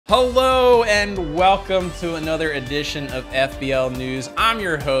Hello and welcome to another edition of FBL News. I'm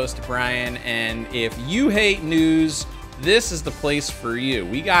your host, Brian, and if you hate news, this is the place for you.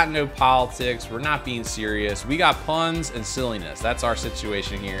 We got no politics, we're not being serious, we got puns and silliness. That's our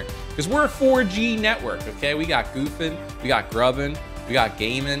situation here, because we're a 4G network, okay? We got goofing, we got grubbing, we got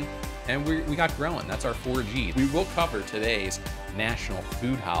gaming, and we got growing. That's our 4G. We will cover today's National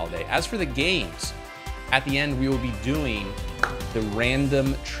Food Holiday. As for the games, at the end, we will be doing the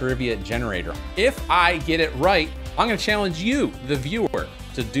random trivia generator. If I get it right, I'm gonna challenge you, the viewer,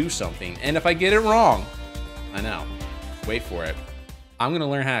 to do something. And if I get it wrong, I know, wait for it, I'm gonna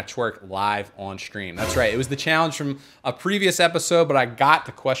learn how to twerk live on stream. That's right, it was the challenge from a previous episode, but I got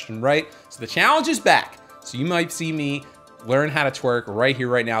the question right. So the challenge is back. So you might see me learn how to twerk right here,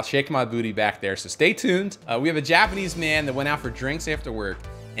 right now, shaking my booty back there. So stay tuned. We have a Japanese man that went out for drinks after work,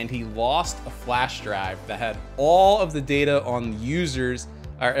 and he lost a flash drive that had all of the data on users,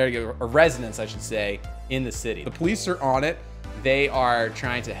 or residents, I should say, in the city. The police are on it. They are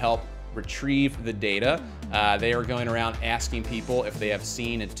trying to help retrieve the data. They are going around asking people if they have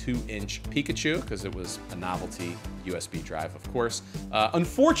seen a 2-inch Pikachu, because it was a novelty USB drive, of course.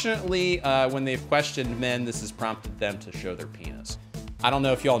 Unfortunately, when they've questioned men, this has prompted them to show their penis. I don't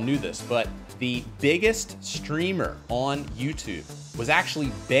know if y'all knew this, but the biggest streamer on YouTube was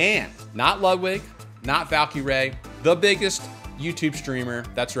actually banned. Not Ludwig, not Valkyrae, the biggest YouTube streamer,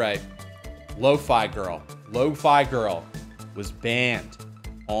 that's right, Lo-Fi Girl. Lo-Fi Girl was banned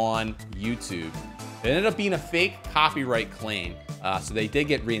on YouTube. It ended up being a fake copyright claim, so they did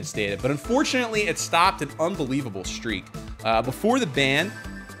get reinstated. But unfortunately, it stopped an unbelievable streak. Before the ban,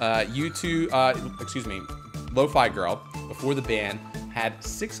 Lo-Fi Girl, before the ban, had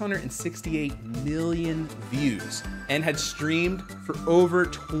 668 million views and had streamed for over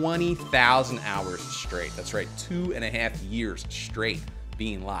 20,000 hours straight. That's right, 2.5 years straight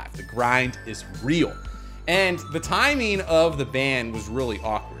being live. The grind is real. And the timing of the ban was really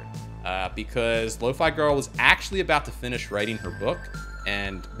awkward because Lo-Fi Girl was actually about to finish writing her book,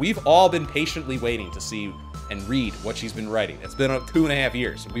 and we've all been patiently waiting to see and read what she's been writing. It's been 2.5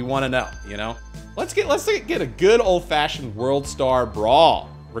 years. We want to know, you know? Let's get a good old-fashioned World Star Brawl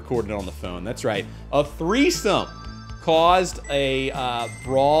recorded on the phone. That's right. A threesome caused a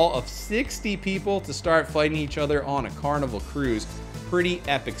brawl of 60 people to start fighting each other on a Carnival cruise. Pretty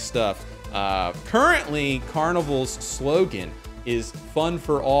epic stuff. Currently, Carnival's slogan is fun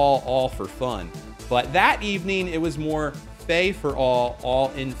for all for fun. But that evening, it was more fay for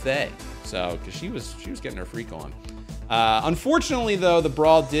all in fay. So, because she was getting her freak on. Unfortunately, though, the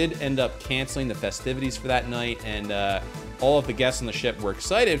Brawl did end up canceling the festivities for that night, and all of the guests on the ship were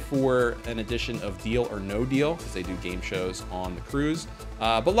excited for an edition of Deal or No Deal, because they do game shows on the cruise.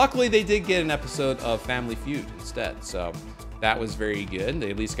 But luckily, they did get an episode of Family Feud instead, so that was very good.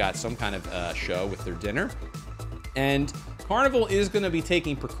 They at least got some kind of show with their dinner. And Carnival is going to be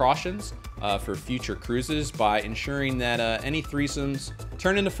taking precautions for future cruises by ensuring that any threesomes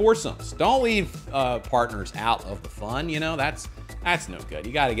turn into foursomes. Don't leave partners out of the fun, you know, that's no good.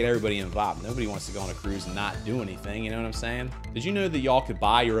 You got to get everybody involved. Nobody wants to go on a cruise and not do anything, you know what I'm saying? Did you know that y'all could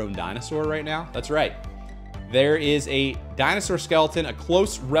buy your own dinosaur right now? That's right. There is a dinosaur skeleton, a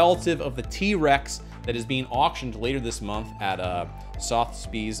close relative of the T-Rex, that is being auctioned later this month at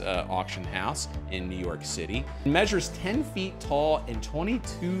Sotheby's auction house in New York City. It measures 10 feet tall and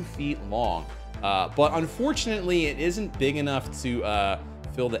 22 feet long, but unfortunately, it isn't big enough to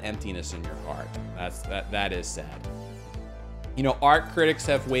fill the emptiness in your heart. That is sad. You know, art critics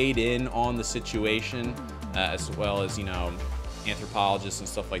have weighed in on the situation, as well as, you know, anthropologists and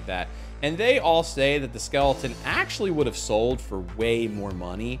stuff like that. And they all say that the skeleton actually would have sold for way more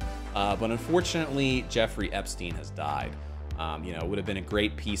money, but unfortunately, Jeffrey Epstein has died. You know, it would have been a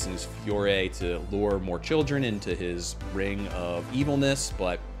great piece in his foray to lure more children into his ring of evilness,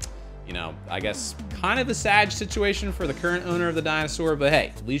 but, you know, I guess kind of a sad situation for the current owner of the dinosaur, but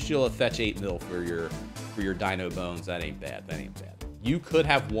hey, at least you'll fetch 8 mil for your dino bones. That ain't bad, that ain't bad. You could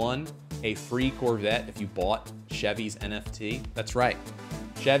have won a free Corvette if you bought Chevy's NFT. That's right.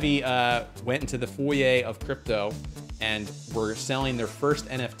 Chevy went into the foyer of crypto and were selling their first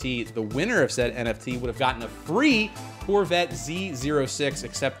NFT. The winner of said NFT would have gotten a free Corvette Z06,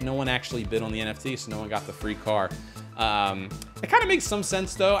 except no one actually bid on the NFT, so no one got the free car. It kind of makes some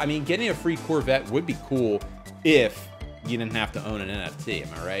sense, though. I mean, getting a free Corvette would be cool if you didn't have to own an NFT.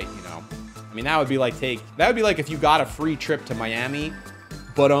 Am I right? You know, I mean, that would be like if you got a free trip to Miami,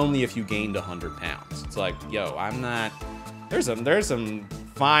 but only if you gained 100 pounds. It's like, yo, I'm not. There's some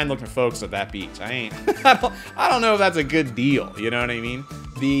fine looking folks at that beach. I don't know if that's a good deal. You know what I mean?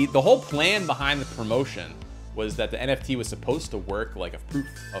 The whole plan behind the promotion was that the NFT was supposed to work like a proof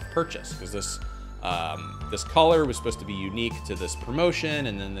of purchase, because this color was supposed to be unique to this promotion,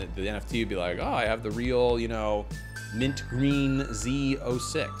 and then the NFT would be like, oh, I have the real, you know, mint green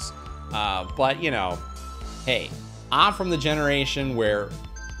Z06. But, you know, hey, I'm from the generation where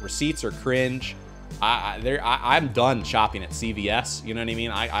receipts are cringe. I'm done shopping at CVS. You know what I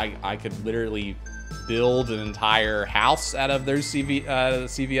mean? I could literally build an entire house out of those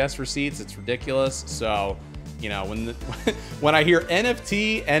CVS receipts. It's ridiculous. So, you know, when I hear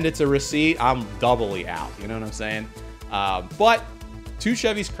NFT and it's a receipt, I'm doubly out. You know what I'm saying? But to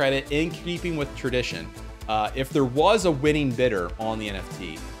Chevy's credit, in keeping with tradition, if there was a winning bidder on the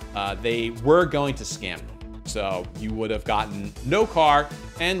NFT, they were going to scam them. So you would have gotten no car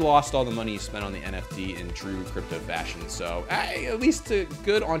and lost all the money you spent on the NFT in true crypto fashion. So at least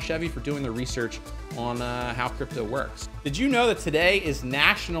good on Chevy for doing the research on how crypto works. Did you know that today is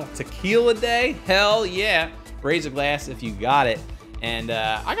National Tequila Day? Hell yeah. Raise a glass if you got it. And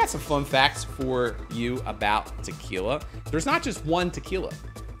I got some fun facts for you about tequila. There's not just one tequila.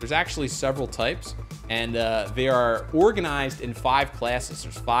 There's actually several types, and they are organized in 5 classes.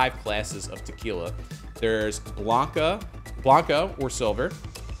 There's 5 classes of tequila. There's Blanco or silver,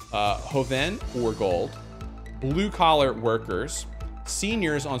 Joven or gold, blue collar workers,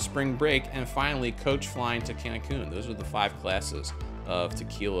 seniors on spring break, and finally coach flying to Cancun. Those are the 5 classes of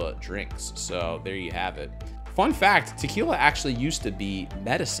tequila drinks. So there you have it. Fun fact, tequila actually used to be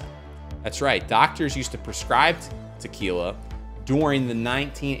medicine. That's right, doctors used to prescribe tequila during the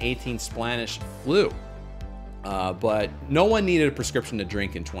 1918 Spanish flu. But no one needed a prescription to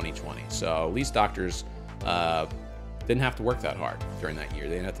drink in 2020. So at least doctors didn't have to work that hard during that year.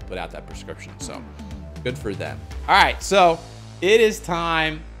 They didn't have to put out that prescription. So good for them. All right, so it is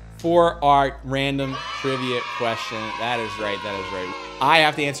time for our random trivia question. That is right, that is right. I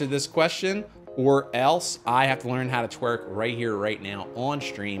have to answer this question, or else I have to learn how to twerk right here, right now, on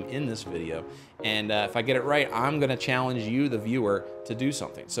stream in this video. And if I get it right, I'm gonna challenge you, the viewer, to do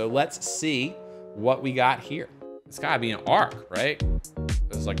something. So let's see what we got here. It's gotta be an arc, right?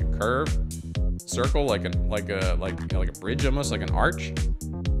 It's like a curve, circle, like a bridge, almost like an arch.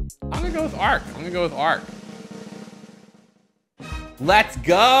 I'm gonna go with arc. I'm gonna go with arc. Let's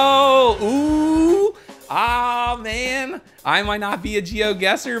go! Ooh! Ah, man. I might not be a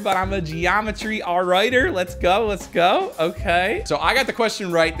GeoGuessr, but I'm a geometry all-righter. Let's go, let's go. Okay. So I got the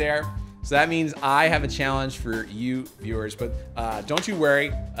question right there. So that means I have a challenge for you viewers, but don't you worry,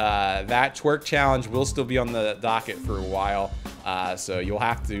 that twerk challenge will still be on the docket for a while. So you'll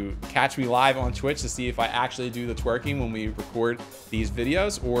have to catch me live on Twitch to see if I actually do the twerking when we record these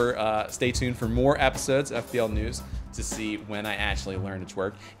videos, or stay tuned for more episodes of FBL News to see when I actually learn to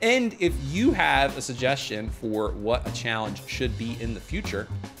twerk. And if you have a suggestion for what a challenge should be in the future,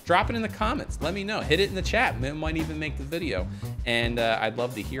 drop it in the comments. Let me know. Hit it in the chat. It might even make the video. And I'd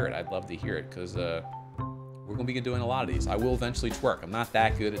love to hear it. I'd love to hear it, because we're gonna be doing a lot of these. I will eventually twerk. I'm not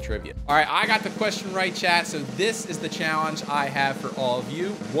that good at trivia. All right, I got the question right, chat. So this is the challenge I have for all of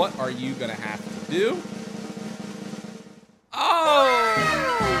you. What are you gonna have to do? Oh!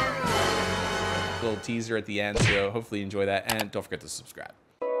 Little teaser at the end, so hopefully you enjoy that, and don't forget to subscribe.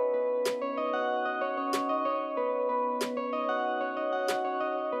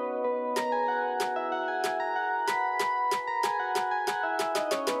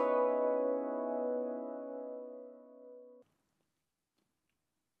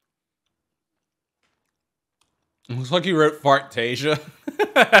 Looks like you wrote Fartasia.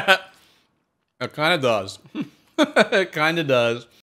 It kind of does. It kind of does.